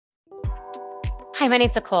Hi, my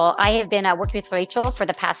name's Nicole. I have been working with Rachel for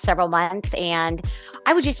the past several months, and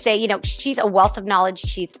I would just say, she's a wealth of knowledge.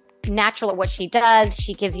 She's natural at what she does.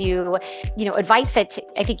 She gives you, advice that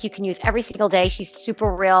I think you can use every single day. She's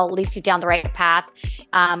super real, leads you down the right path.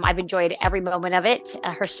 I've enjoyed every moment of it.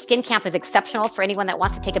 Her skin camp is exceptional for anyone that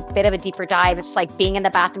wants to take a bit of a deeper dive. It's like being in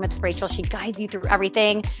the bathroom with Rachel. She guides you through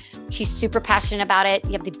everything. She's super passionate about it.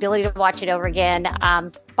 You have the ability to watch it over again.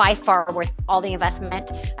 By far worth all the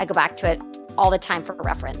investment. I go back to it all the time for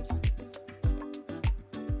reference.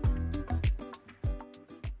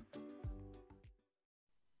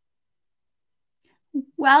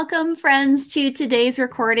 Welcome, friends, to today's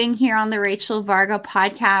recording here on the Rachel Varga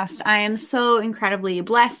podcast. I am so incredibly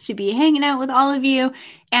blessed to be hanging out with all of you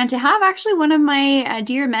and to have actually one of my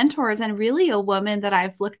dear mentors and really a woman that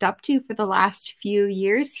I've looked up to for the last few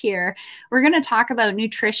years here. We're going to talk about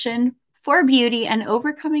nutrition for beauty and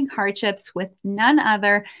overcoming hardships with none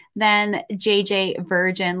other than JJ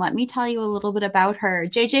Virgin. Let me tell you a little bit about her.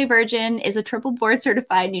 JJ Virgin is a triple board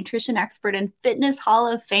certified nutrition expert and fitness hall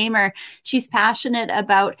of famer. She's passionate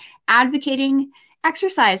about advocating,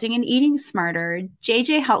 exercising, and eating smarter.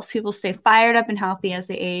 JJ helps people stay fired up and healthy as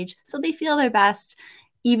they age so they feel their best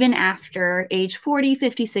even after age 40,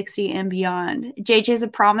 50, 60, and beyond. JJ is a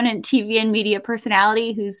prominent TV and media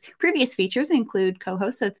personality whose previous features include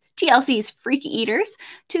co-host of TLC's Freaky Eaters,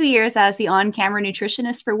 2 years as the on-camera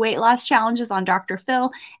nutritionist for weight loss challenges on Dr.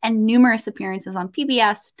 Phil, and numerous appearances on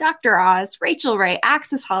PBS, Dr. Oz, Rachel Ray,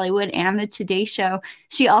 Access Hollywood, and The Today Show.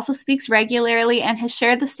 She also speaks regularly and has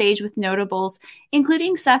shared the stage with notables,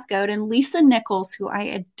 including Seth Godin, Lisa Nichols, who I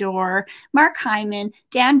adore, Mark Hyman,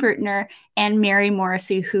 Dan Brutner, and Mary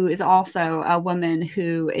Morrissey, who is also a woman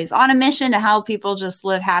who is on a mission to help people just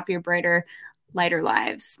live happier, brighter, lighter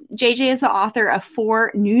lives. JJ is the author of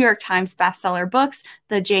 4 New York Times bestseller books,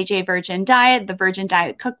 The JJ Virgin Diet, The Virgin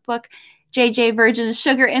Diet Cookbook, JJ Virgin's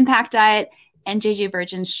Sugar Impact Diet, and JJ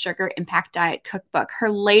Virgin's Sugar Impact Diet Cookbook. Her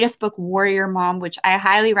latest book, Warrior Mom, which I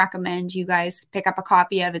highly recommend you guys pick up a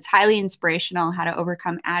copy of. It's highly inspirational, how to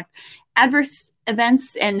overcome adverse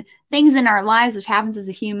events and things in our lives, which happens as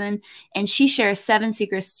a human. And she shares 7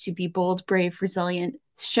 secrets to be bold, brave, resilient,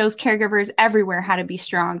 shows caregivers everywhere how to be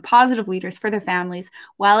strong, positive leaders for their families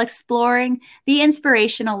while exploring the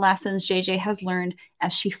inspirational lessons JJ has learned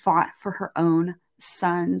as she fought for her own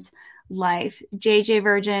son's life. JJ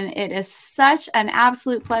Virgin, it is such an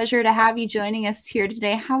absolute pleasure to have you joining us here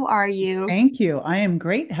today. How are you? Thank you. I am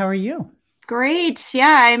great. How are you? Great.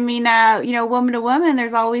 Yeah. I mean, woman to woman,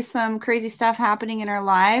 there's always some crazy stuff happening in our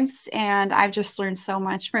lives. And I've just learned so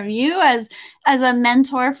much from you as a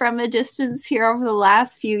mentor from a distance here over the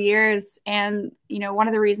last few years. And, one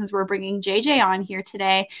of the reasons we're bringing JJ on here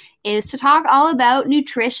today is to talk all about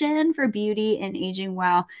nutrition for beauty and aging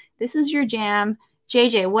well. This is your jam.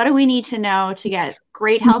 JJ, what do we need to know to get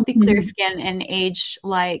great, healthy, clear skin and age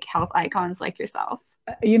like health icons like yourself?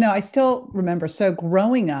 I still remember. So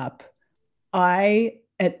growing up, I,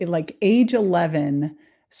 at like age 11,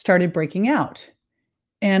 started breaking out.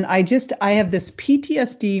 And I have this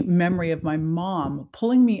PTSD memory of my mom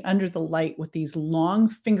pulling me under the light with these long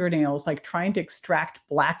fingernails, like trying to extract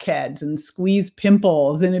blackheads and squeeze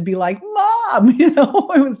pimples. And it'd be like, Mom, it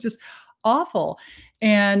was just awful.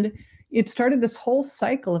 And it started this whole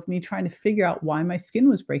cycle of me trying to figure out why my skin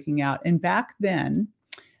was breaking out. And back then,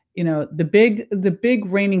 the big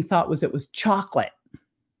reigning thought was it was chocolate.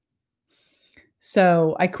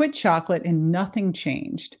 So I quit chocolate and nothing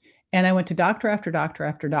changed. And I went to doctor after doctor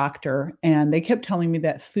after doctor, and they kept telling me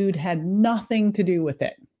that food had nothing to do with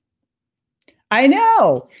it. I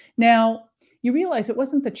know. Now, you realize it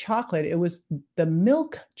wasn't the chocolate, it was the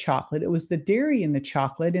milk chocolate, it was the dairy in the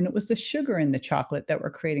chocolate, and it was the sugar in the chocolate that were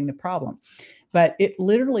creating the problem. But it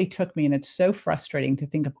literally took me, and it's so frustrating to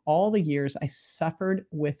think of all the years I suffered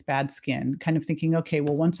with bad skin, kind of thinking, okay,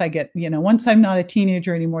 well, once I'm not a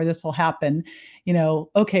teenager anymore, this will happen.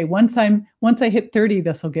 Okay, once I hit 30,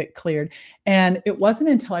 this will get cleared. And it wasn't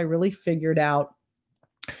until I really figured out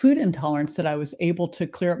food intolerance that I was able to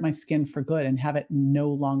clear up my skin for good and have it no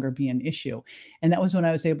longer be an issue. And that was when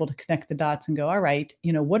I was able to connect the dots and go, all right,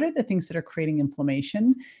 what are the things that are creating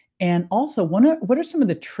inflammation? And also, what are some of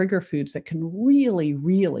the trigger foods that can really,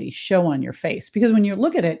 really show on your face? Because when you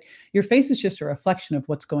look at it, your face is just a reflection of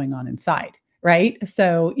what's going on inside, right?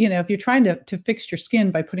 So, if you're trying to fix your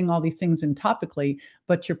skin by putting all these things in topically,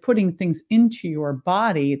 but you're putting things into your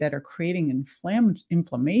body that are creating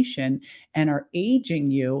inflammation and are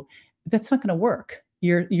aging you, that's not going to work.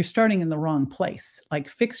 You're starting in the wrong place. Like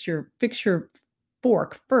fix your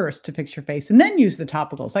fork first to fix your face and then use the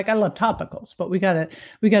topicals. Like I love topicals, but we got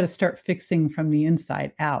to start fixing from the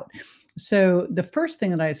inside out. So the first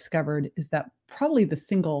thing that I discovered is that probably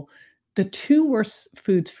the two worst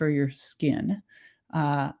foods for your skin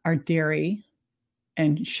are dairy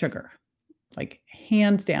and sugar, like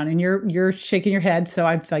hands down. And you're shaking your head, so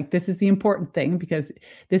I'm like, this is the important thing because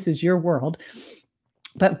this is your world.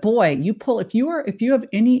 But boy, if you have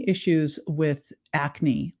any issues with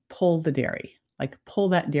acne, pull the dairy. Like pull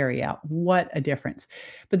that dairy out. What a difference.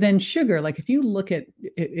 But then sugar, like if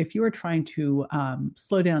you are trying to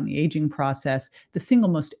slow down the aging process, the single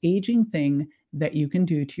most aging thing that you can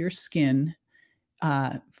do to your skin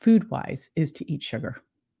food wise is to eat sugar.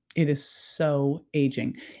 It is so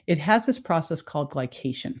aging. It has this process called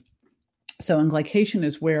glycation. So, and glycation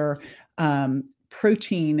is where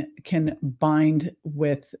protein can bind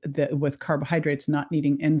with carbohydrates not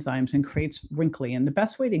needing enzymes and creates wrinkly. And the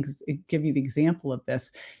best way to give you the example of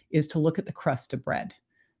this is to look at the crust of bread.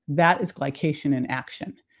 That is glycation in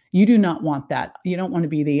action. You do not want that. You don't want to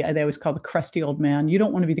be they always call the crusty old man. You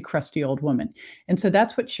don't want to be the crusty old woman. And so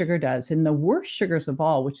that's what sugar does. And the worst sugars of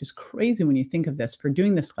all, which is crazy when you think of this, for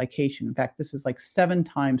doing this glycation, in fact, this is like 7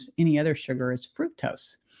 times any other sugar, is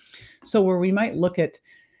fructose. So where we might look at,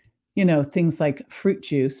 things like fruit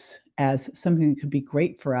juice as something that could be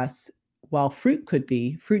great for us, while fruit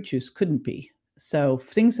juice couldn't be. So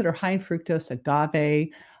things that are high in fructose,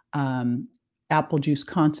 agave, apple juice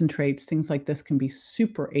concentrates, things like this can be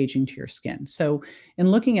super aging to your skin. So in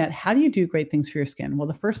looking at how do you do great things for your skin? Well,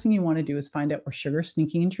 the first thing you want to do is find out where sugar is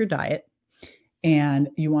sneaking into your diet, and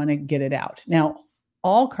you want to get it out. Now,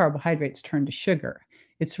 all carbohydrates turn to sugar.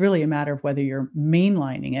 It's really a matter of whether you're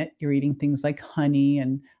mainlining it. You're eating things like honey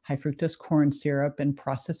and high fructose corn syrup and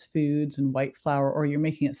processed foods and white flour, or you're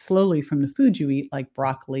making it slowly from the food you eat, like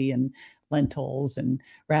broccoli and lentils and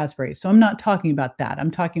raspberries. So I'm not talking about that.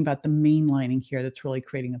 I'm talking about the mainlining here that's really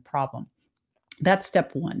creating a problem. That's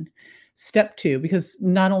step 1. Step 2, because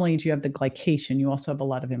not only do you have the glycation, you also have a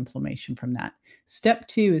lot of inflammation from that. Step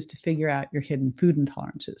 2 is to figure out your hidden food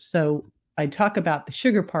intolerances. So I talk about the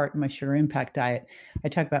sugar part in my sugar impact diet. I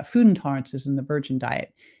talk about food intolerances in the virgin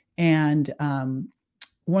diet. And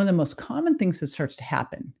one of the most common things that starts to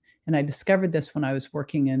happen, and I discovered this when I was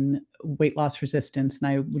working in weight loss resistance, and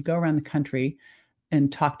I would go around the country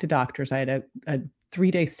and talk to doctors. I had a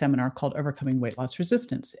 3-day seminar called Overcoming Weight Loss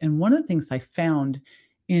Resistance. And one of the things I found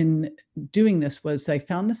in doing this was I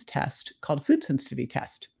found this test called a food sensitivity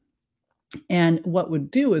test. And what would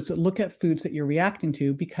do is look at foods that you're reacting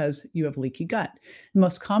to because you have leaky gut. The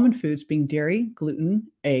most common foods being dairy, gluten,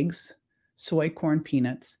 eggs, soy, corn,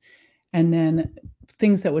 peanuts. And then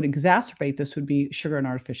things that would exacerbate this would be sugar and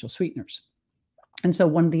artificial sweeteners. And so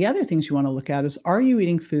one of the other things you want to look at is, are you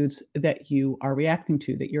eating foods that you are reacting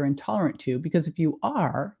to, that you're intolerant to? Because if you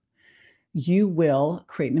are, you will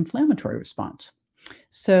create an inflammatory response.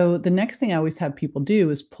 So the next thing I always have people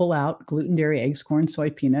do is pull out gluten, dairy, eggs, corn, soy,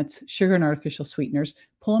 peanuts, sugar, and artificial sweeteners,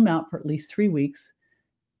 pull them out for at least 3 weeks,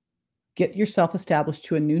 get yourself established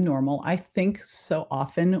to a new normal. I think so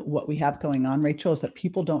often what we have going on, Rachel, is that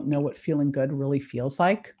people don't know what feeling good really feels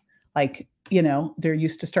like. Like, they're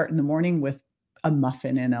used to starting the morning with a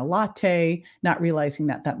muffin and a latte, not realizing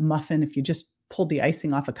that muffin, if you just pulled the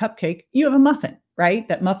icing off a cupcake, you have a muffin, right?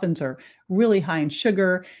 That muffins are really high in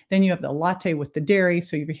sugar. Then you have the latte with the dairy.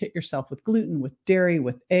 So you hit yourself with gluten, with dairy,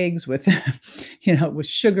 with eggs, with, with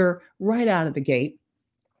sugar right out of the gate.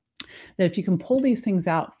 That if you can pull these things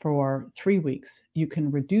out for 3 weeks, you can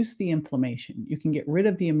reduce the inflammation. You can get rid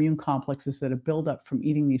of the immune complexes that have built up from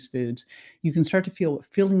eating these foods. You can start to feel what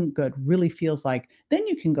feeling good really feels like. Then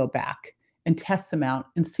you can go back and test them out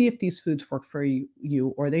and see if these foods work for you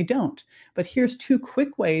or they don't. But here's 2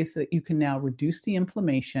 quick ways that you can now reduce the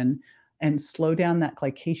inflammation and slow down that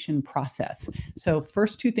glycation process. So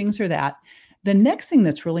first 2 things are that. The next thing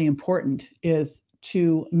that's really important is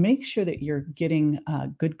to make sure that you're getting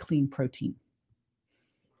good, clean protein,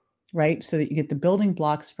 right? So that you get the building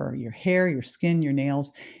blocks for your hair, your skin, your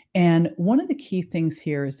nails. And one of the key things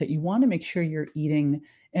here is that you want to make sure you're eating,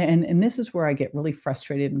 and this is where I get really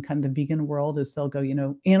frustrated in kind of the vegan world, is they'll go,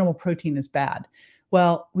 animal protein is bad.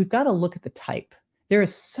 Well, we've got to look at the type. There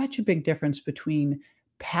is such a big difference between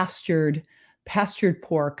pastured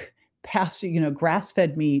pork,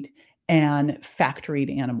 grass-fed meat, and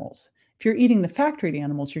factoried animals. If you're eating the factoried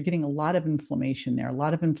animals, you're getting a lot of inflammation there, a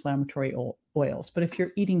lot of inflammatory oils. But if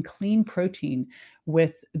you're eating clean protein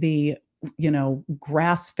with the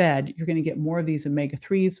grass-fed, you're going to get more of these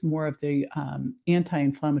omega-3s, more of the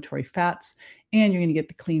anti-inflammatory fats, and you're going to get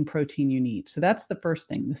the clean protein you need. So that's the first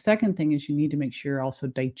thing. The second thing is you need to make sure you're also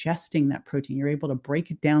digesting that protein. You're able to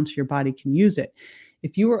break it down so your body can use it.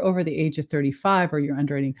 If you are over the age of 35 or you're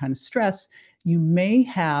under any kind of stress, you may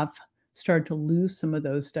have started to lose some of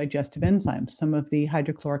those digestive enzymes, some of the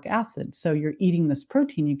hydrochloric acid. So you're eating this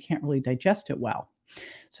protein, you can't really digest it well.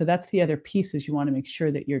 So that's the other piece, is you want to make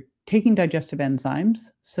sure that you're taking digestive enzymes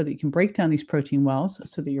so that you can break down these protein wells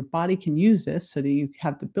so that your body can use this, so that you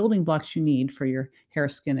have the building blocks you need for your hair,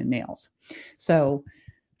 skin, and nails. So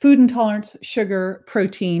food intolerance, sugar,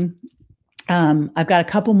 protein. I've got a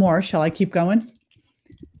couple more. Shall I keep going?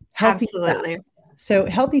 Healthy Absolutely. Fats. So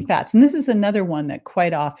healthy fats. And this is another one that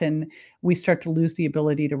quite often we start to lose the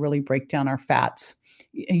ability to really break down our fats.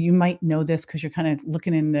 You might know this because you're kind of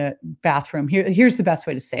looking in the bathroom. Here's the best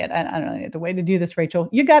way to say it. I don't know the way to do this, Rachel.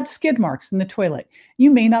 You got skid marks in the toilet.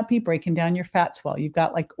 You may not be breaking down your fats well. You've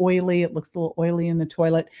got like oily, it looks a little oily in the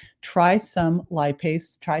toilet. Try some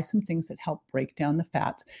lipase, try some things that help break down the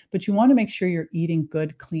fats. But you want to make sure you're eating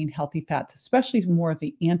good, clean, healthy fats, especially more of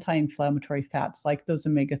the anti-inflammatory fats like those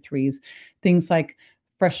omega-3s, things like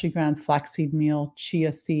freshly ground flaxseed meal,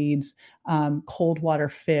 chia seeds, cold water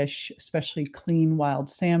fish, especially clean wild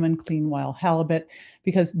salmon, clean wild halibut,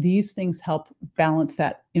 because these things help balance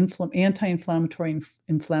that anti-inflammatory and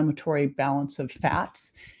inflammatory balance of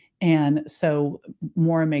fats. And so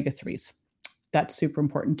more omega-3s. That's super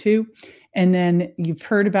important too. And then you've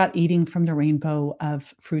heard about eating from the rainbow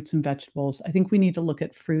of fruits and vegetables. I think we need to look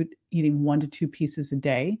at fruit, eating 1 to 2 pieces a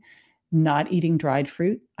day. Not eating dried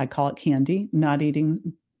fruit, I call it candy, not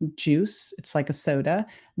eating juice, it's like a soda,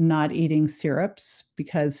 not eating syrups,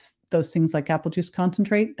 because those things like apple juice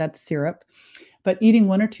concentrate, that's syrup, but eating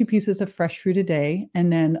 1 or 2 pieces of fresh fruit a day,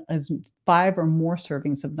 and then as 5 or more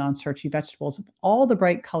servings of non-starchy vegetables of all the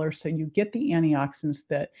bright colors, so you get the antioxidants,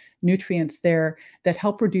 the nutrients there that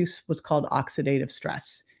help reduce what's called oxidative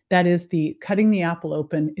stress. That is the cutting the apple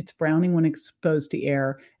open, it's browning when exposed to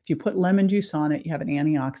air. If you put lemon juice on it, you have an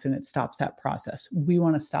antioxidant, it stops that process. We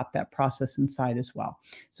want to stop that process inside as well.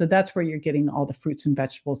 So that's where you're getting all the fruits and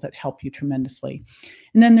vegetables that help you tremendously.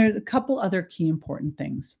 And then there's a couple other key important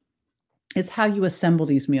things. Is how you assemble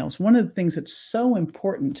these meals. One of the things that's so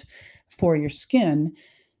important for your skin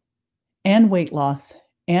and weight loss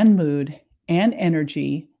and mood and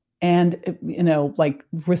energy and, like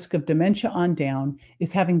risk of dementia on down,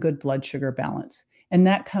 is having good blood sugar balance. And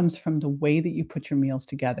that comes from the way that you put your meals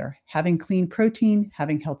together. Having clean protein,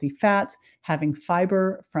 having healthy fats, having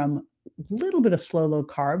fiber from a little bit of slow, low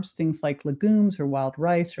carbs, things like legumes or wild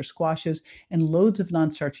rice or squashes, and loads of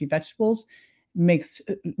non-starchy vegetables makes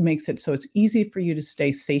it so it's easy for you to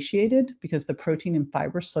stay satiated, because the protein and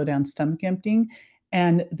fiber slow down stomach emptying.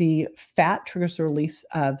 And the fat triggers the release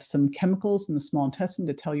of some chemicals in the small intestine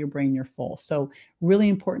to tell your brain you're full. So really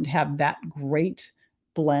important to have that great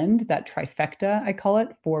blend, that trifecta, I call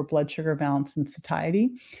it, for blood sugar balance and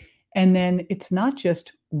satiety. And then it's not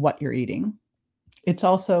just what you're eating, it's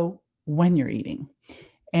also when you're eating.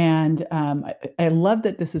 And I love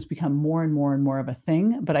that this has become more and more and more of a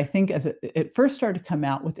thing. But I think as it first started to come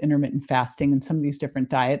out with intermittent fasting and some of these different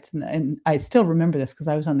diets, and I still remember this because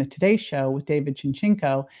I was on the Today Show with David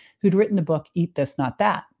Chinchenko, who'd written the book, Eat This, Not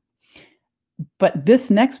That. But this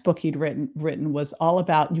next book he'd written was all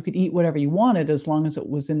about you could eat whatever you wanted as long as it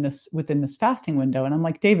was within this fasting window. And I'm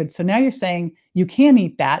like, David, so now you're saying you can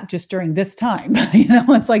eat that just during this time.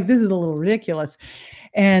 It's like, this is a little ridiculous.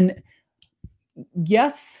 And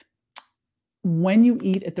yes, when you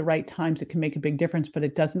eat at the right times, it can make a big difference, but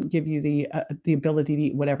it doesn't give you the ability to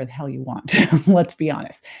eat whatever the hell you want. Let's be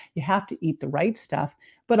honest. You have to eat the right stuff,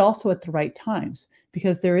 but also at the right times,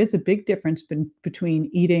 because there is a big difference between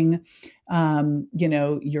eating,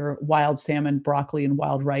 your wild salmon, broccoli, and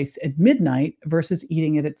wild rice at midnight versus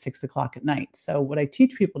eating it at 6 o'clock at night. So what I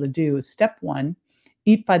teach people to do is step 1,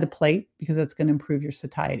 eat by the plate, because that's going to improve your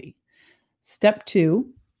satiety. Step 2,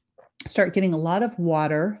 start getting a lot of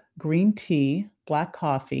water, green tea, black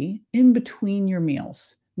coffee in between your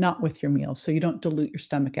meals, not with your meals, so you don't dilute your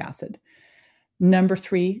stomach acid. Number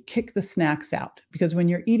 3, kick the snacks out, because when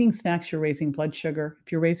you're eating snacks, you're raising blood sugar.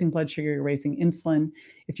 If you're raising blood sugar, you're raising insulin.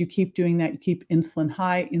 If you keep doing that, you keep insulin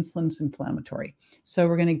high. Insulin's inflammatory. So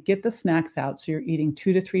we're going to get the snacks out, so you're eating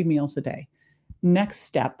 2 to 3 meals a day. Next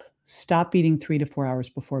step, stop eating 3 to 4 hours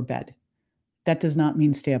before bed. That does not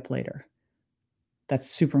mean stay up later. That's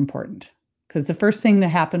super important, because the first thing that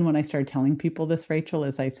happened when I started telling people this, Rachel,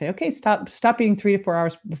 is I'd say, okay, stop eating 3 to 4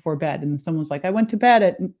 hours before bed. And someone's like, I went to bed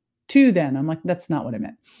at 2 then. I'm like, that's not what I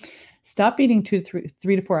meant. Stop eating 3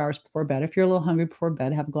 to 4 hours before bed. If you're a little hungry before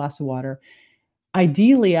bed, have a glass of water.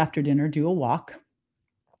 Ideally, after dinner, do a walk.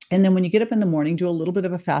 And then when you get up in the morning, do a little bit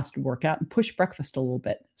of a fasted workout and push breakfast a little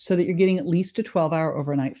bit so that you're getting at least a 12-hour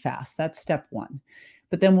overnight fast. That's step 1.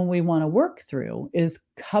 But then when we want to work through is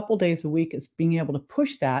a couple days a week is being able to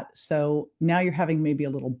push that. So now you're having maybe a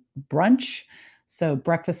little brunch, So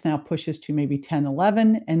breakfast now pushes to maybe 10,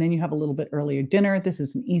 11, and then you have a little bit earlier dinner. This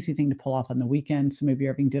is an easy thing to pull off on the weekend. So maybe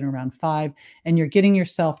you're having dinner around 5, and you're getting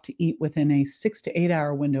yourself to eat within a 6 to 8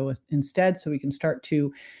 hour window instead. So we can start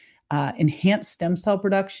to enhance stem cell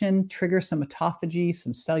production, trigger some autophagy,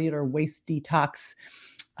 some cellular waste detox,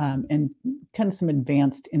 and kind of some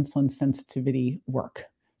advanced insulin sensitivity work.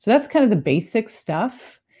 So that's kind of the basic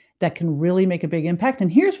stuff that can really make a big impact.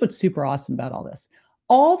 And here's what's super awesome about all this.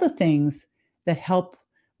 All the things that help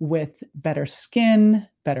with better skin,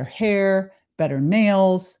 better hair, better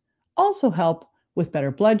nails, also help with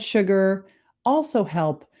better blood sugar, also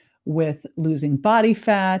help with losing body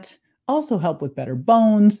fat, also help with better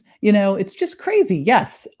bones. It's just crazy.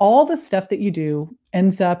 Yes, all the stuff that you do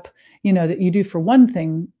ends up, that you do for one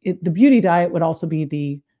thing. The beauty diet would also be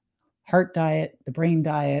the heart diet, the brain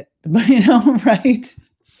diet, right?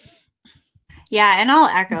 Yeah, and I'll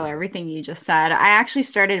echo everything you just said. I actually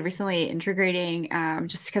started recently integrating,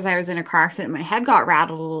 just because I was in a car accident, my head got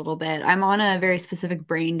rattled a little bit. I'm on a very specific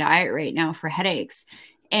brain diet right now for headaches.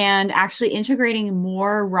 And actually integrating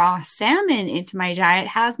more raw salmon into my diet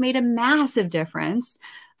has made a massive difference.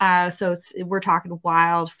 So we're talking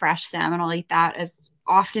wild, fresh salmon. I'll eat that as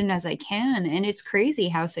often as I can. And it's crazy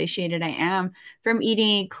how satiated I am from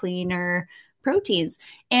eating cleaner proteins.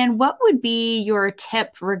 And what would be your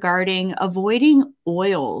tip regarding avoiding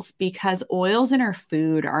oils? Because oils in our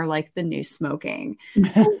food are like the new smoking.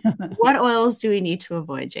 So what oils do we need to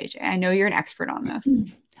avoid, JJ? I know you're an expert on this.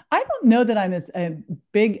 I don't know that I'm a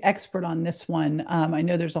big expert on this one. I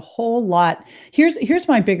know there's a whole lot. Here's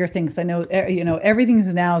my bigger thing, because I know, everything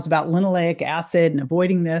now is about linoleic acid and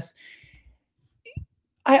avoiding this.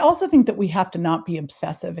 I also think that we have to not be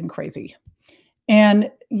obsessive and crazy.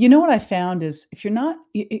 And what I found is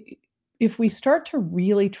if we start to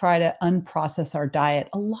really try to unprocess our diet,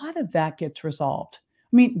 a lot of that gets resolved.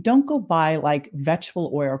 I mean, don't go buy like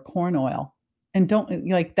vegetable oil or corn oil, and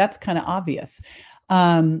that's kind of obvious.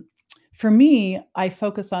 For me,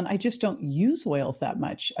 I just don't use oils that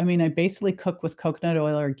much. I mean, I basically cook with coconut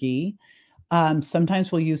oil or ghee.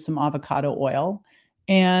 Sometimes we'll use some avocado oil,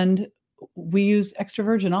 and we use extra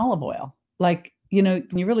virgin olive oil. When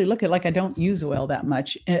you really look at, I don't use oil that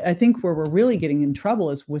much. I think where we're really getting in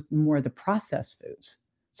trouble is with more of the processed foods.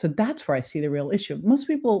 So that's where I see the real issue. Most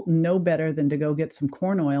people know better than to go get some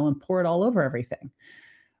corn oil and pour it all over everything,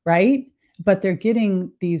 right? But they're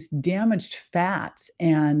getting these damaged fats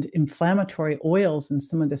and inflammatory oils in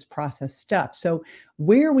some of this processed stuff. So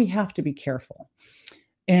where we have to be careful.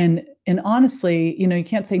 And honestly, you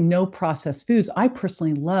can't say no processed foods. I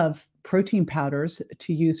personally love protein powders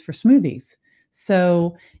to use for smoothies.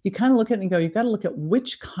 So you kind of look at it and go, you've got to look at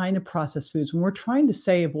which kind of processed foods. When we're trying to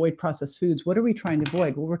say avoid processed foods, what are we trying to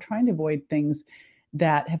avoid? Well, we're trying to avoid things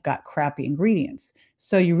that have got crappy ingredients.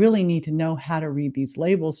 So you really need to know how to read these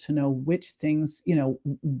labels to know which things,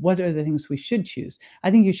 what are the things we should choose.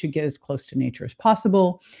 I think you should get as close to nature as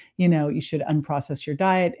possible. You should unprocess your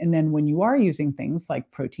diet. And then when you are using things like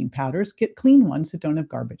protein powders, get clean ones that don't have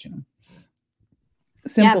garbage in them.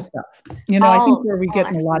 Simple stuff. I think where we get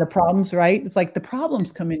in a lot of problems, right? It's like the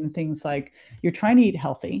problems come in things like you're trying to eat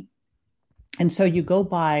healthy. And so you go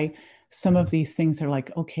buy some of these things that are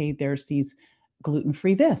like, okay, there's these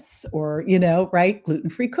gluten-free this, or, right?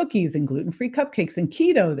 Gluten-free cookies and gluten-free cupcakes and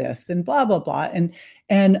keto this and blah, blah, blah.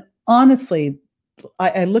 And honestly,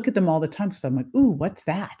 I look at them all the time because I'm like, ooh, what's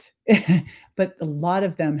that? But a lot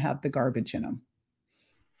of them have the garbage in them.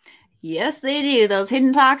 Yes, they do. Those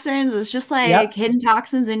hidden toxins, it's just like hidden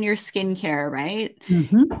toxins in your skincare, right?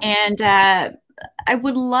 Mm-hmm. And I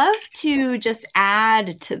would love to just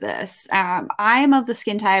add to this. I'm of the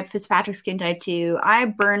skin type, Fitzpatrick skin type 2. I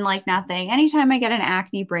burn like nothing. Anytime I get an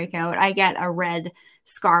acne breakout, I get a red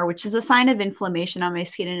scar, which is a sign of inflammation on my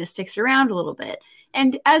skin, and it sticks around a little bit.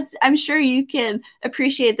 And as I'm sure you can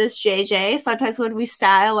appreciate this, JJ, sometimes when we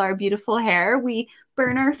style our beautiful hair, we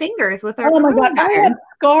burn our fingers with our curling iron. I have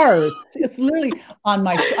scars. It's literally on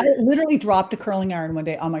my, I literally dropped a curling iron one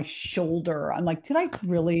day on my shoulder. I'm like, did I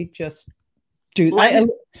really just do that?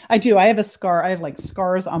 I do. I have a scar. I have like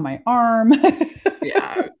scars on my arm.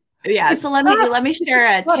 Yeah. So let me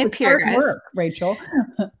share a tip here, guys. Work, Rachel.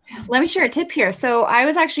 Let me share a tip here. So I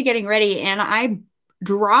was actually getting ready and I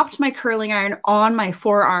dropped my curling iron on my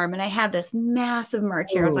forearm and I had this massive mark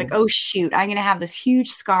here. I was like, oh shoot, I'm going to have this huge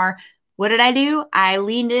scar. What did I do? I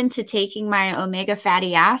leaned into taking my omega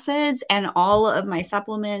fatty acids and all of my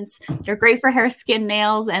supplements. They're great for hair, skin,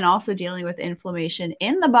 nails, and also dealing with inflammation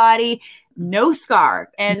in the body. No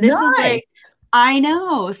scar. And this is like, I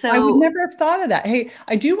know. So I would never have thought of that. Hey,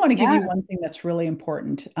 I do want to give you one thing that's really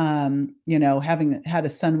important. Having had a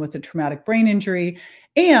son with a traumatic brain injury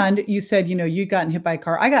And you said, you'd gotten hit by a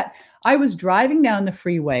car. I was driving down the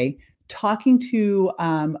freeway talking to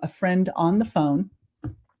a friend on the phone,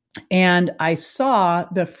 and I saw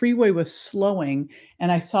the freeway was slowing,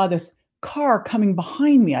 and I saw this car coming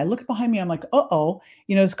behind me. I looked behind me. I'm like, uh-oh,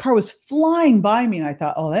 this car was flying by me. And I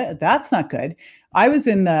thought, oh, that's not good. I was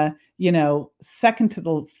in the, second to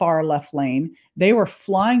the far left lane. They were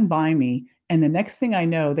flying by me. And the next thing I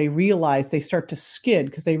know, they start to skid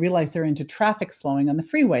because they realize they're into traffic slowing on the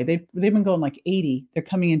freeway. They've been going like 80. They're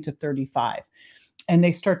coming into 35. And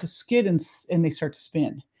they start to skid and they start to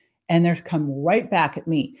spin. And they're come right back at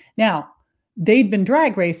me. Now, they'd been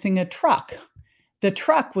drag racing a truck. The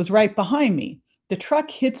truck was right behind me. The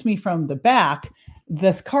truck hits me from the back.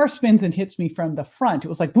 This car spins and hits me from the front. It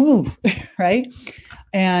was like, boom, right?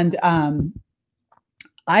 And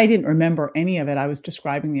I didn't remember any of it. I was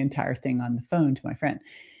describing the entire thing on the phone to my friend.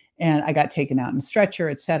 And I got taken out in a stretcher,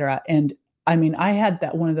 et cetera. And I mean, I had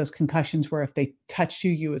one of those concussions where if they touched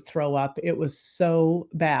you, you would throw up. It was so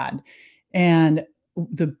bad. And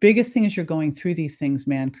the biggest thing is you're going through these things,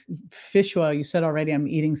 man. Fish oil, you said already, I'm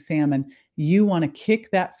eating salmon. You want to kick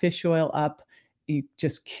that fish oil up. You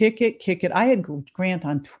just kick it. I had Grant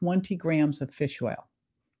on 20 grams of fish oil,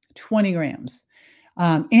 20 grams.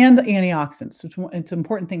 And antioxidants. It's an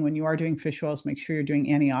important thing when you are doing fish oils, make sure you're doing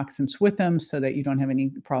antioxidants with them so that you don't have any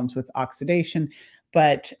problems with oxidation,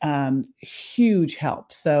 but huge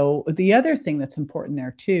help. So the other thing that's important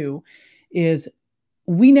there too is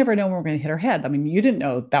we never know when we're going to hit our head. I mean, you didn't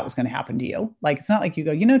know that was going to happen to you. Like, it's not like you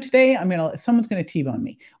go, today someone's going to T-bone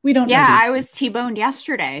me. We don't know. Yeah, I was T-boned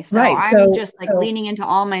yesterday. So right. I'm just leaning into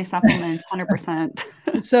all my supplements 100%.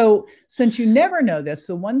 So since you never know this,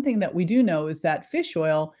 the one thing that we do know is that fish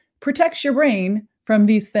oil protects your brain from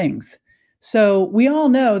these things. So we all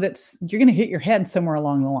know that you're going to hit your head somewhere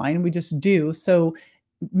along the line. We just do. So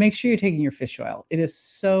make sure you're taking your fish oil. It is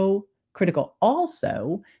so critical.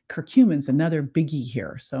 Also, curcumin's another biggie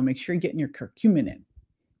here. So make sure you're getting your curcumin in.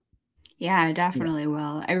 Yeah, I definitely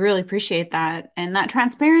will. I really appreciate that and that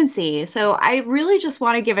transparency. So I really just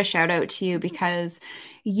want to give a shout out to you because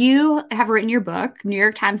you have written your book, New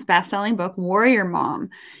York Times bestselling book, Warrior Mom,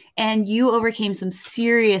 and you overcame some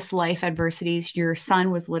serious life adversities. Your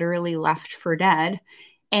son was literally left for dead,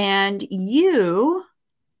 and you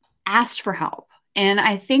asked for help. And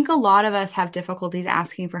I think a lot of us have difficulties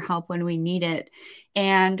asking for help when we need it.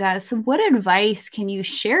 And so what advice can you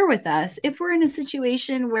share with us if we're in a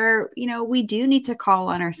situation where, we do need to call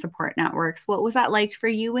on our support networks? What was that like for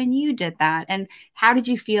you when you did that? And how did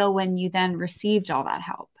you feel when you then received all that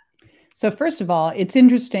help? So first of all, it's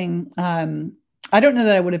interesting. I don't know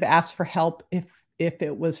that I would have asked for help if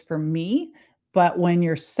it was for me. But when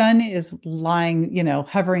your son is lying,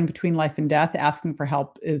 hovering between life and death, asking for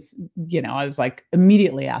help is, I was like,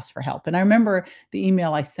 immediately asked for help. And I remember the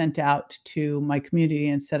email I sent out to my community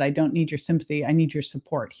and said, I don't need your sympathy. I need your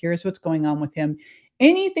support. Here's what's going on with him.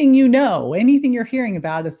 Anything anything you're hearing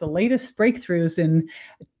about is the latest breakthroughs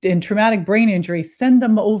in traumatic brain injury, send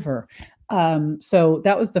them over. So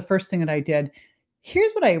that was the first thing that I did.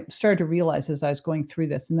 Here's what I started to realize as I was going through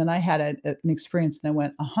this. And then I had an experience and I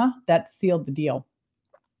went, that sealed the deal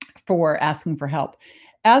for asking for help.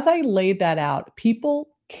 As I laid that out, people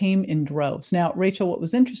came in droves. Now, Rachel, what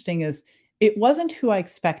was interesting is it wasn't who I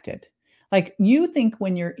expected. Like, you think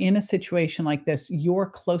when you're in a situation like this, your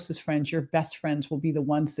closest friends, your best friends will be the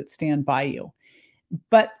ones that stand by you.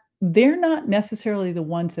 But they're not necessarily the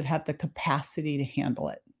ones that have the capacity to handle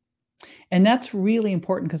it. And that's really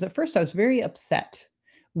important because at first I was very upset.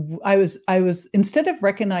 I was instead of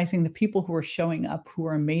recognizing the people who were showing up, who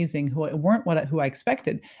were amazing, who weren't who I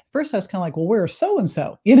expected. First, I was kind of like, well, where's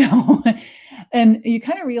so-and-so, and you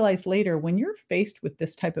kind of realize later when you're faced with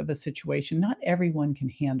this type of a situation, not everyone can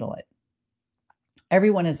handle it.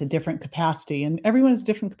 Everyone has a different capacity and everyone has a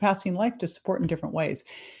different capacity in life to support in different ways.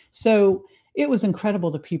 So it was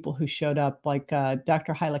incredible, the people who showed up, like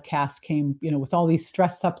Dr. Hyla Cass came, with all these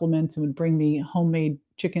stress supplements and would bring me homemade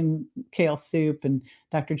chicken kale soup. And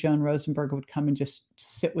Dr. Joan Rosenberg would come and just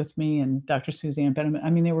sit with me, and Dr. Suzanne Benjamin. I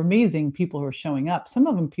mean, they were amazing people who were showing up. Some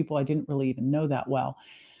of them people I didn't really even know that well.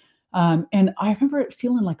 And I remember it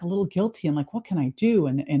feeling like a little guilty and like, what can I do?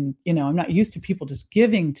 And I'm not used to people just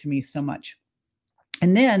giving to me so much.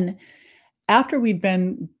 And then after we'd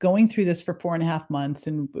been going through this for 4.5 months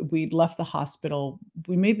and we'd left the hospital,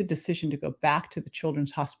 we made the decision to go back to the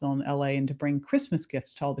Children's Hospital in LA and to bring Christmas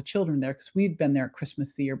gifts to all the children there because we'd been there at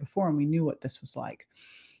Christmas the year before and we knew what this was like.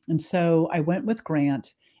 And so I went with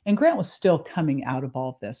Grant, and Grant was still coming out of all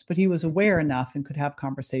of this, but he was aware enough and could have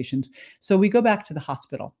conversations. So we go back to the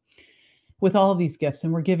hospital. with all of these gifts,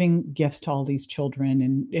 and we're giving gifts to all these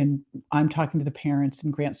children, and I'm talking to the parents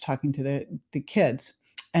and Grant's talking to the kids.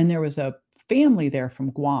 And there was a family there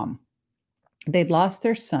from Guam. They'd lost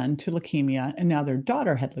their son to leukemia, and now their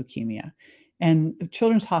daughter had leukemia. And the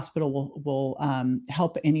Children's Hospital will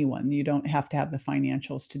help anyone. You don't have to have the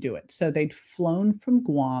financials to do it. So they'd flown from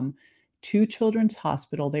Guam to Children's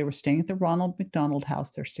Hospital. They were staying at the Ronald McDonald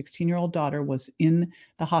House. Their 16-year-old daughter was in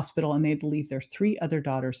the hospital, and they'd leave their 3 other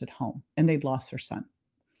daughters at home, and they'd lost their son.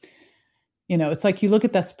 It's like you look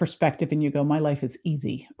at this perspective and you go, my life is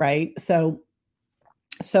easy, right? So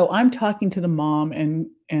I'm talking to the mom,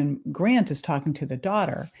 and Grant is talking to the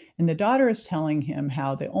daughter, and the daughter is telling him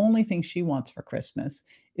how the only thing she wants for Christmas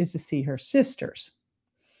is to see her sisters.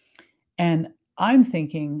 And I'm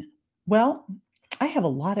thinking, well, I have a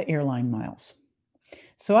lot of airline miles.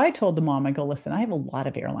 So I told the mom, I go, listen, I have a lot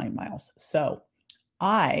of airline miles. So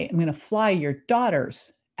I am going to fly your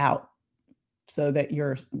daughters out so that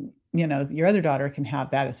your other daughter can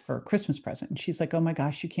have that as for a Christmas present. And she's like, oh my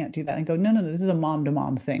gosh, you can't do that. And I go, no, this is a mom to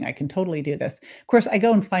mom thing. I can totally do this. Of course, I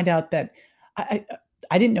go and find out that I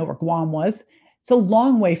didn't know where Guam was. It's a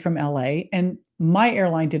long way from LA, and my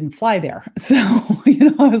airline didn't fly there. So,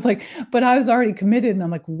 I was like, but I was already committed, and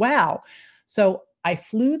I'm like, wow. So I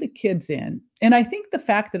flew the kids in. And I think the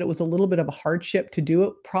fact that it was a little bit of a hardship to do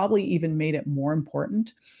it probably even made it more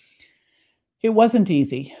important. It wasn't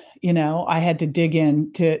easy. I had to dig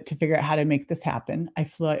in to figure out how to make this happen. I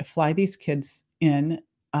fly these kids in.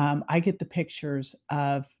 I get the pictures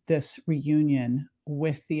of this reunion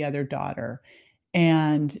with the other daughter.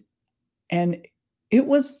 And it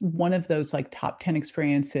was one of those like top 10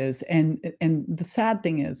 experiences. And the sad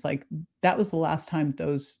thing is, like, that was the last time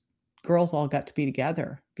those girls all got to be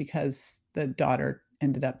together, because the daughter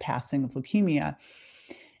ended up passing of leukemia.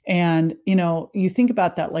 And, you think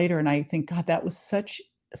about that later, and I think, God, that was such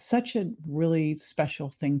a really special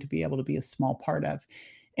thing to be able to be a small part of.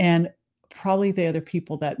 And probably the other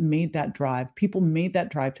people that made that drive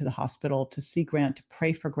to the hospital to see Grant, to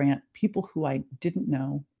pray for Grant, people who I didn't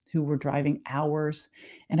know, who were driving hours.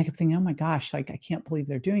 And I kept thinking, oh my gosh, like, I can't believe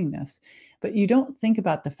they're doing this. But you don't think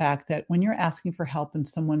about the fact that when you're asking for help and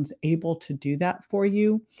someone's able to do that for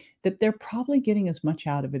you, that they're probably getting as much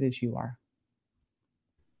out of it as you are.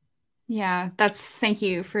 Yeah, thank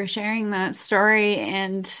you for sharing that story.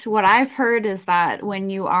 And what I've heard is that when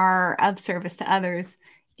you are of service to others,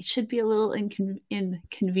 it should be a little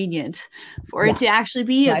inconvenient for it to actually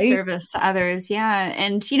be of service to others. Yeah.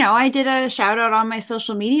 And, I did a shout out on my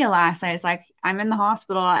social media last night. It's like, I'm in the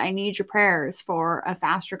hospital. I need your prayers for a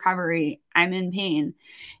fast recovery. I'm in pain.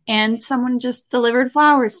 And someone just delivered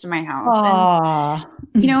flowers to my house. Aww.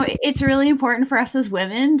 And, it's really important for us as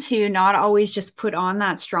women to not always just put on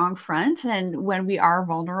that strong front. And when we are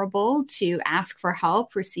vulnerable, to ask for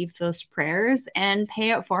help, receive those prayers, and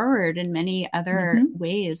pay it forward in many other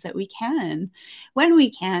ways that we can, when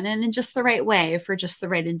we can, and in just the right way for just the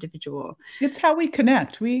right individual. It's how we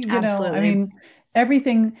connect.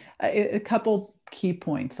 Everything, a couple key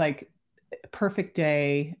points, like perfect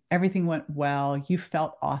day, everything went well, you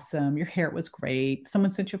felt awesome, your hair was great,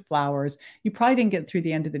 someone sent you flowers, you probably didn't get through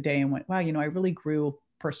the end of the day and went, wow, I really grew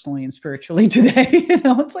personally and spiritually today.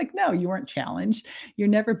 It's like, no, you weren't challenged. You're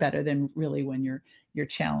never better than really when you're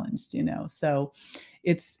challenged, so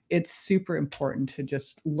it's super important to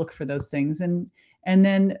just look for those things. And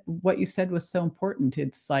then what you said was so important.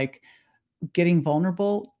 It's like getting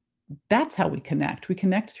vulnerable. That's how we connect. We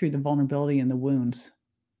connect through the vulnerability and the wounds.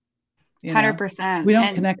 100%. We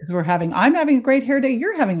don't connect because I'm having a great hair day.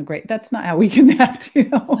 You're having a great. That's not how we connect.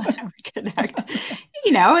 That's not how we connect.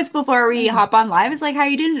 It's before we hop on live. It's like, how are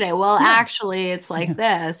you doing today? Well, actually, it's like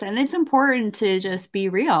this. And it's important to just be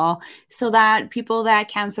real so that people that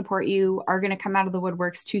can support you are going to come out of the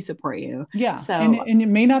woodworks to support you. Yeah. So, and it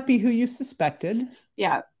may not be who you suspected.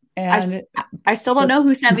 Yeah. And I still don't know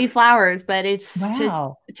who sent me flowers, but it's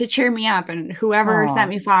to cheer me up. And whoever sent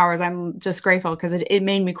me flowers, I'm just grateful, because it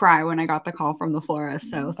made me cry when I got the call from the florist.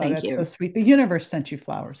 So thank you. That's so sweet. The universe sent you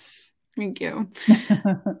flowers. Thank you.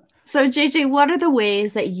 So JJ, what are the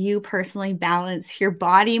ways that you personally balance your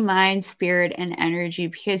body, mind, spirit, and energy?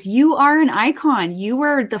 Because you are an icon. You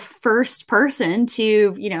were the first person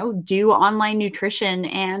to, do online nutrition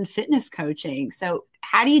and fitness coaching. So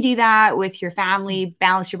how do you do that with your family,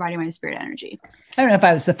 balance your body, mind, spirit, energy? I don't know if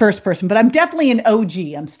I was the first person, but I'm definitely an OG.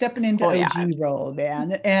 I'm stepping into OG role,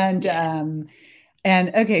 man. And,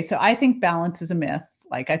 okay, so I think balance is a myth.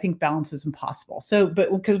 Like, I think balance is impossible. So,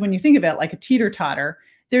 but because when you think about it, like a teeter-totter,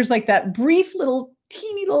 there's like that brief little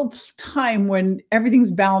teeny little time when everything's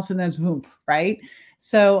balanced and then it's whoop, right?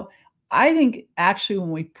 So I think actually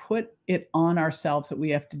when we put it on ourselves that we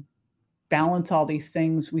have to balance all these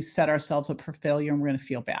things, we set ourselves up for failure and we're going to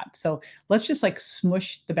feel bad. So let's just like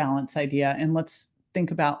smush the balance idea and let's think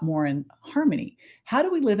about more in harmony. How do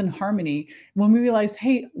we live in harmony when we realize,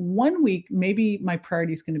 hey, 1 week, maybe my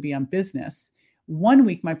priority is going to be on business. 1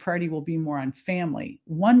 week, my priority will be more on family.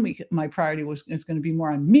 1 week, my priority is going to be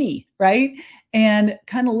more on me, right? And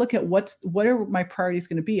kind of look at what are my priorities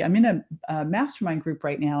going to be. I'm in a mastermind group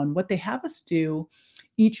right now, and what they have us do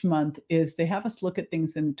each month is they have us look at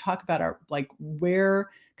things and talk about our, like, where,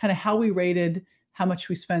 kind of how we rated, how much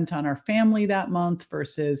we spent on our family that month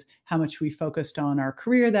versus how much we focused on our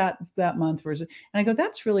career that month versus, and I go,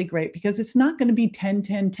 that's really great, because it's not going to be 10,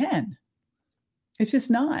 10, 10. It's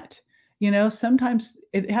just not. Sometimes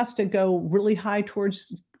it has to go really high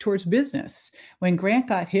towards business. When Grant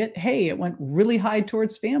got hit, hey, it went really high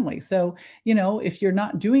towards family. So, if you're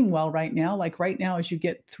not doing well right now, like right now, as you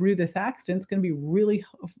get through this accident, it's going to be really,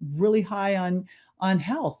 really high on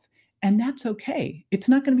health. And that's okay. It's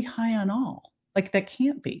not going to be high on all. Like, that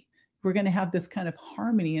can't be. We're going to have this kind of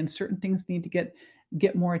harmony, and certain things need to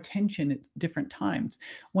get more attention at different times.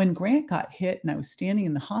 When Grant got hit and I was standing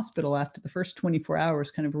in the hospital after the first 24 hours,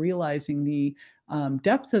 kind of realizing the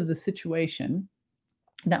depth of the situation,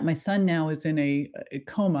 that my son now is in a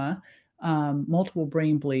coma, multiple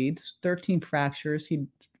brain bleeds, 13 fractures. He'd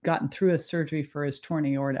gotten through a surgery for his torn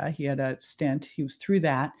aorta. He had a stent. He was through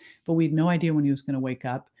that, but we had no idea when he was going to wake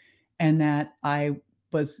up. And that I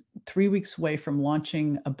was 3 weeks away from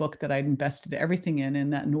launching a book that I'd invested everything in.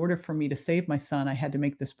 And that in order for me to save my son, I had to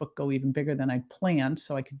make this book go even bigger than I'd planned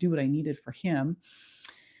so I could do what I needed for him.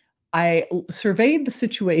 I surveyed the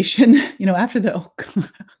situation, after the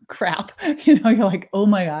crap, you're like, oh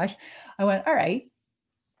my gosh. I went, all right,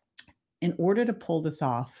 in order to pull this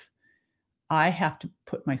off, I have to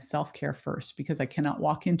put my self-care first, because I cannot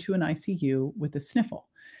walk into an ICU with a sniffle.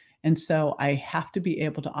 And so I have to be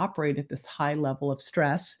able to operate at this high level of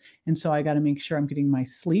stress. And so I got to make sure I'm getting my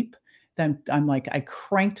sleep. Then I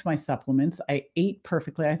cranked my supplements. I ate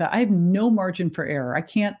perfectly. I thought I have no margin for error. I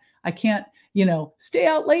can't, stay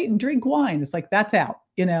out late and drink wine. It's like, that's out,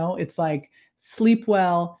 it's like sleep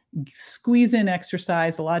well, squeeze in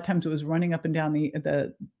exercise. A lot of times it was running up and down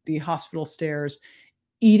the hospital stairs,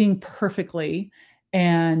 eating perfectly,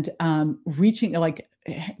 and reaching, like,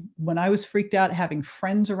 when I was freaked out, having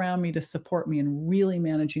friends around me to support me and really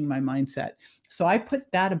managing my mindset. So I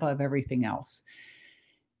put that above everything else.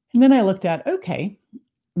 And then I looked at, okay,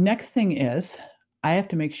 next thing is I have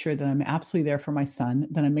to make sure that I'm absolutely there for my son.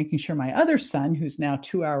 Then I'm making sure my other son, who's now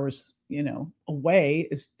 2 hours, away,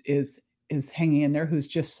 is hanging in there, who's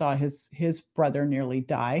just saw his brother nearly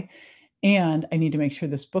die. And I need to make sure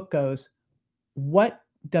this book goes. What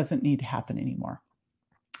doesn't need to happen anymore?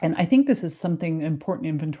 And I think this is something important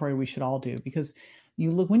inventory we should all do, because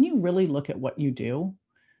when you really look at what you do,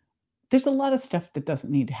 there's a lot of stuff that doesn't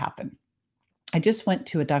need to happen. I just went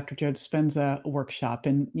to a Dr. Joe Dispenza workshop,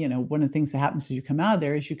 and one of the things that happens as you come out of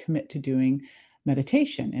there is you commit to doing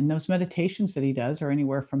meditation. And those meditations that he does are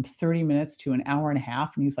anywhere from 30 minutes to an hour and a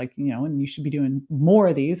half. And he's like, and you should be doing more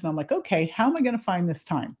of these. And I'm like, okay, how am I going to find this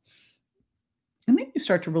time? And then you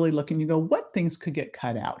start to really look and you go, what things could get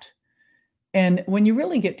cut out? And when you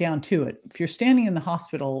really get down to it, if you're standing in the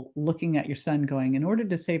hospital looking at your son going, in order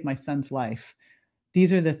to save my son's life,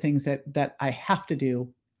 these are the things that I have to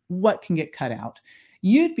do. What can get cut out?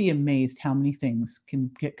 You'd be amazed how many things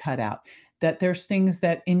can get cut out. That there's things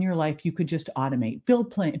that in your life you could just automate. Bill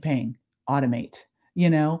paying, automate.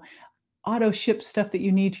 Auto ship stuff that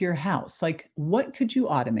you need to your house. Like, what could you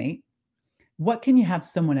automate? What can you have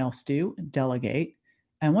someone else do? Delegate.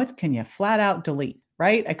 And what can you flat out delete?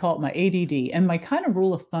 Right? I call it my ADD. And my kind of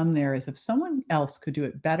rule of thumb there is, if someone else could do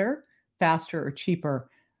it better, faster, or cheaper,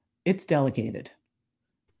 it's delegated.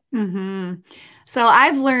 Mm-hmm. So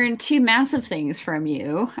I've learned two massive things from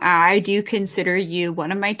you. I do consider you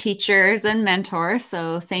one of my teachers and mentors.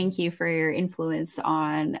 So thank you for your influence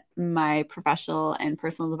on my professional and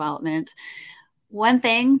personal development. One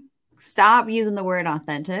thing, stop using the word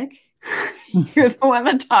authentic. You're the one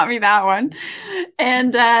that taught me that one.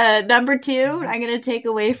 And number two, I'm going to take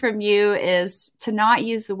away from you is to not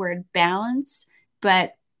use the word balance,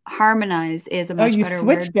 but harmonize is a much better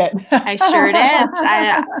word. It. I sure did.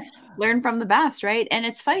 I learned from the best, right? And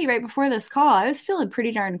it's funny, right before this call, I was feeling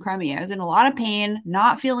pretty darn crummy. I was in a lot of pain,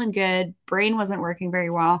 not feeling good. Brain wasn't working very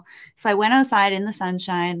well. So I went outside in the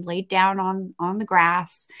sunshine, laid down on the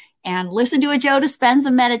grass, and listened to a Joe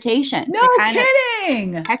Dispenza meditation. No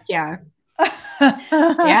kidding. Heck yeah.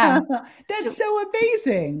 Yeah. That's so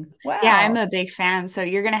amazing. Wow. Yeah, I'm a big fan. So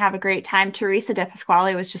you're going to have a great time. Teresa De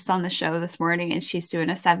Pasquale was just on the show this morning, and she's doing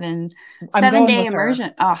a I'm seven going day with her.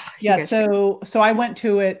 immersion. Oh, you Yeah, guys. so I went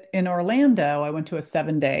to it in Orlando. I went to a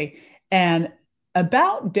 7 day, and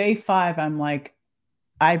about day 5, I'm like,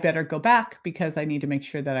 I better go back because I need to make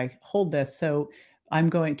sure that I hold this. So I'm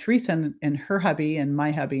going, Teresa and her hubby and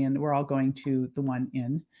my hubby, and we're all going to the one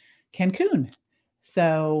in Cancun.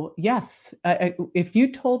 So yes, if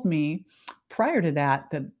you told me prior to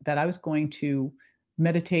that I was going to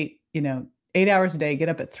meditate, 8 hours a day, get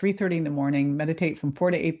up at 3:30 in the morning, meditate from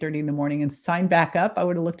 4 to 8:30 in the morning, and sign back up, I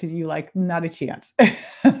would have looked at you like not a chance.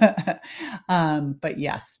 But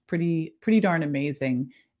yes, pretty darn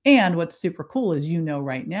amazing. And what's super cool is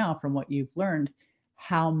right now from what you've learned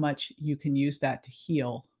how much you can use that to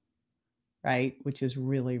heal, right? Which is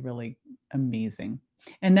really, really amazing.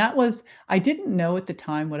 And I didn't know at the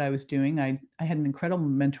time what I was doing. I had an incredible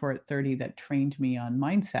mentor at 30 that trained me on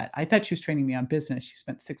mindset. I thought she was training me on business. She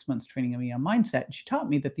spent 6 months training me on mindset. And she taught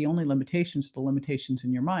me that the only limitations are the limitations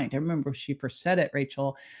in your mind. I remember she first said it,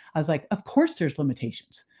 Rachel. I was like, of course there's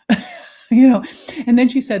limitations. And then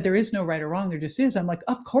she said, there is no right or wrong. There just is. I'm like,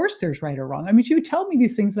 of course there's right or wrong. I mean, she would tell me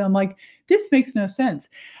these things and I'm like, this makes no sense.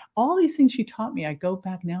 All these things she taught me, I go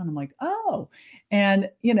back now and I'm like, oh, and,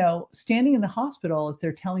 standing in the hospital as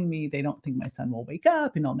they're telling me they don't think my son will wake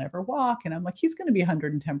up and he'll never walk. And I'm like, he's going to be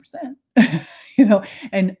 110%,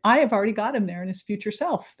 and I have already got him there in his future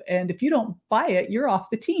self. And if you don't buy it, you're off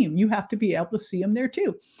the team. You have to be able to see him there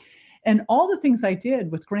too. And all the things I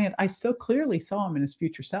did with Grant, I so clearly saw him in his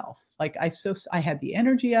future self. Like I had the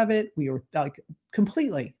energy of it. We were like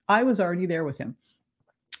completely, I was already there with him.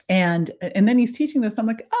 And then he's teaching this. I'm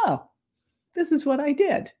like, oh, this is what I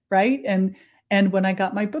did. Right. And when I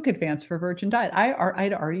got my book advance for Virgin Diet,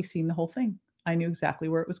 I'd already seen the whole thing. I knew exactly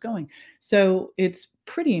where it was going. So it's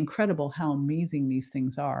pretty incredible how amazing these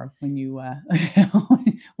things are when you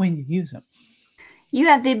when you use them. You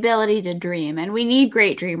have the ability to dream, and we need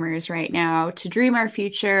great dreamers right now to dream our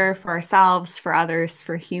future for ourselves, for others,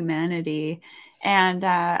 for humanity. And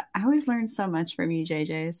I always learn so much from you,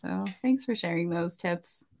 JJ. So thanks for sharing those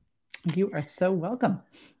tips. You are so welcome.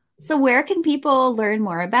 So where can people learn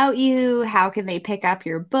more about you? How can they pick up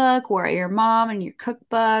your book, Warrior Your Mom, and your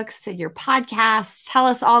cookbooks and your podcast? Tell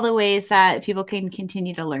us all the ways that people can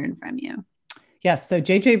continue to learn from you. Yes. So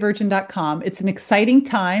jjvirgin.com. It's an exciting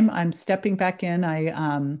time. I'm stepping back in.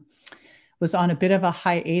 I was on a bit of a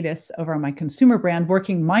hiatus over on my consumer brand,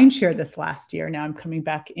 working Mindshare this last year. Now I'm coming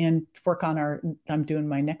back in to work on I'm doing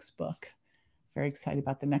my next book. Very excited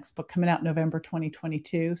about the next book coming out November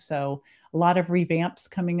 2022. So a lot of revamps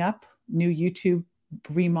coming up, new YouTube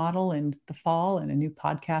remodel in the fall and a new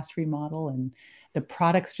podcast remodel. And the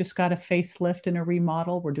products just got a facelift and a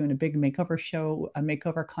remodel. We're doing a big makeover show, a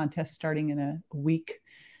makeover contest starting in a week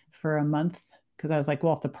for a month. Because I was like,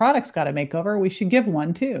 well, if the products got a makeover, we should give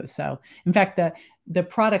one too. So in fact, the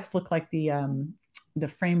products look like the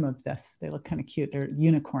frame of this. They look kind of cute. They're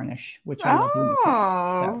unicornish, which I love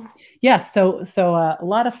unicorns. So, yeah, so a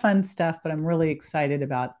lot of fun stuff, but I'm really excited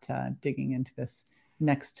about digging into this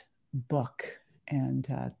next book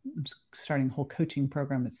and starting a whole coaching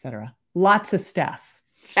program, etc. Lots of stuff.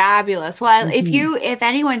 Fabulous. Well, if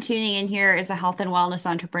anyone tuning in here is a health and wellness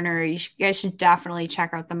entrepreneur, you guys should definitely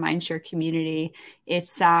check out the Mindshare community.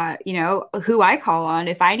 It's, who I call on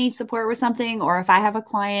if I need support with something, or if I have a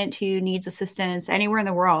client who needs assistance anywhere in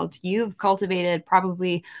the world. You've cultivated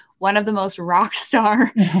probably one of the most rock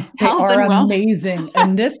star. They are amazing.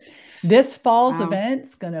 And this fall's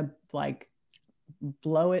event's going to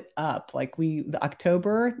blow it up. The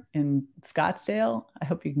October in Scottsdale. I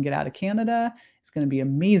hope you can get out of Canada. It's going to be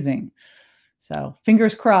amazing. So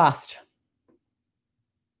fingers crossed.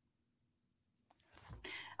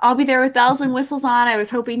 I'll be there with bells and whistles on. I was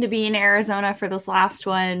hoping to be in Arizona for this last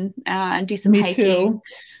one and do some hiking. Too.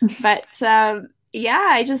 But I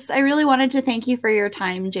really wanted to thank you for your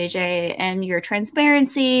time, JJ, and your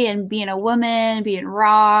transparency and being a woman, being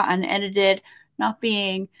raw, unedited, not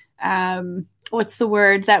being what's the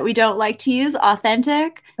word that we don't like to use?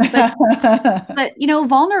 Authentic, but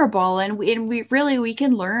vulnerable. And we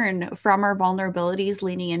can learn from our vulnerabilities,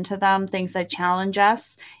 leaning into them, things that challenge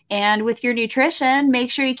us. And with your nutrition,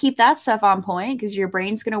 make sure you keep that stuff on point, because your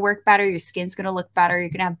brain's going to work better. Your skin's going to look better. You're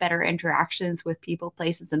going to have better interactions with people,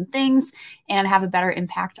 places, and things, and have a better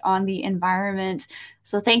impact on the environment.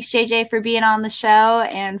 So thanks, JJ, for being on the show.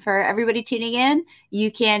 And for everybody tuning in,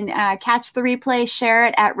 you can catch the replay, share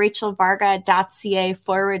it at rachelvarga.ca/.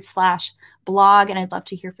 blog. And I'd love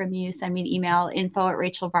to hear from you. Send me an email,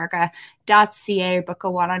 info@rachelvarga.ca, or book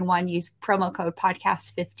a one-on-one. Use promo code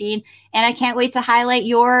podcast15. And I can't wait to highlight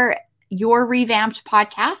your revamped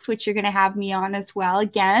podcast, which you're going to have me on as well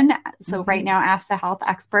again. So right now, Ask the Health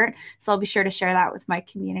Expert. So I'll be sure to share that with my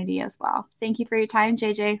community as well. Thank you for your time,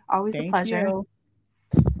 JJ. Always a pleasure. You.